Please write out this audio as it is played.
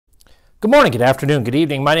Good morning, good afternoon, good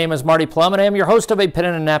evening. My name is Marty Plum, and I am your host of a Pen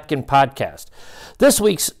and a Napkin podcast. This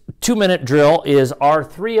week's 2-minute drill is our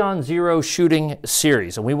 3-on-0 shooting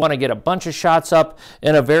series, and we want to get a bunch of shots up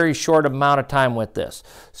in a very short amount of time with this.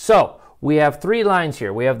 So we have 3 lines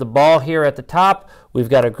here. We have the ball here at the top, we've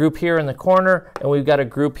got a group here in the corner, and we've got a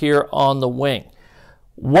group here on the wing.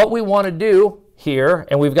 What we want to do here,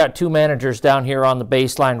 and we've got 2 managers down here on the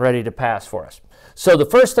baseline ready to pass for us. So the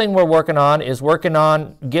first thing we're working on is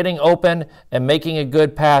getting open and making a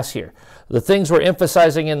good pass here. The things we're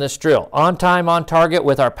emphasizing in this drill: on time, on target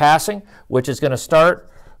with our passing, which is going to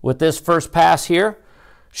start with this first pass here.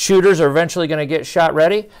 Shooters are eventually going to get shot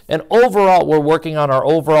ready. And overall, we're working on our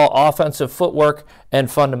overall offensive footwork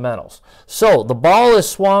and fundamentals. So the ball is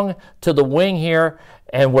swung to the wing here,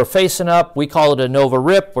 and we're facing up. We call it a Nova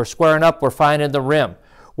rip. We're squaring up. We're finding the rim.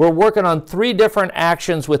 We're working on 3 different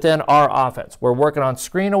actions within our offense. We're working on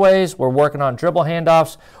screenaways, we're working on dribble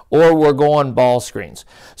handoffs, or we're going ball screens.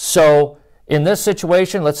 So in this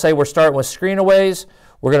situation, let's say we're starting with screenaways.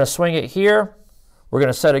 We're going to swing it here. We're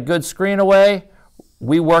going to set a good screenaway.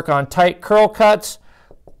 We work on tight curl cuts.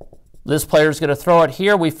 This player's going to throw it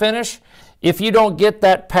here. We finish. If you don't get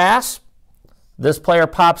that pass, this player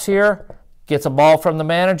pops here, gets a ball from the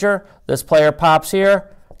manager. This player pops here,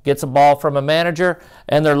 gets a ball from a manager,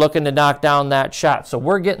 and they're looking to knock down that shot. So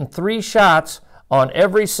we're getting 3 shots on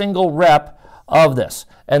every single rep of this.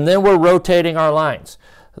 And then we're rotating our lines.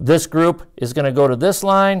 This group is going to go to this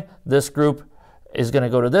line. This group is going to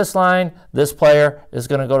go to this line. This player is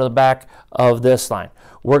going to go to the back of this line.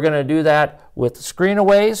 We're going to do that with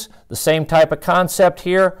screenaways, the same type of concept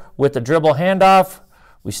here with the dribble handoff.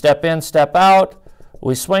 We step in, step out,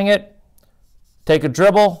 we swing it, take a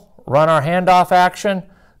dribble, run our handoff action.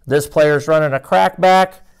 This player's running a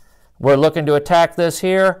crackback. We're looking to attack this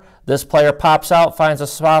here. This player pops out, finds a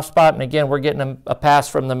soft spot, and again, we're getting a pass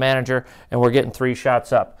from the manager, and we're getting 3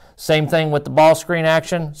 shots up. Same thing with the ball screen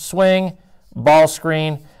action. Swing, ball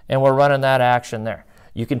screen, and we're running that action there.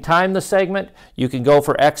 You can time the segment. You can go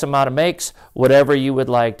for X amount of makes, whatever you would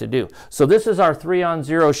like to do. So this is our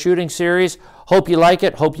 3-on-0 shooting series. Hope you like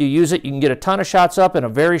it. Hope you use it. You can get a ton of shots up in a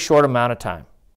very short amount of time.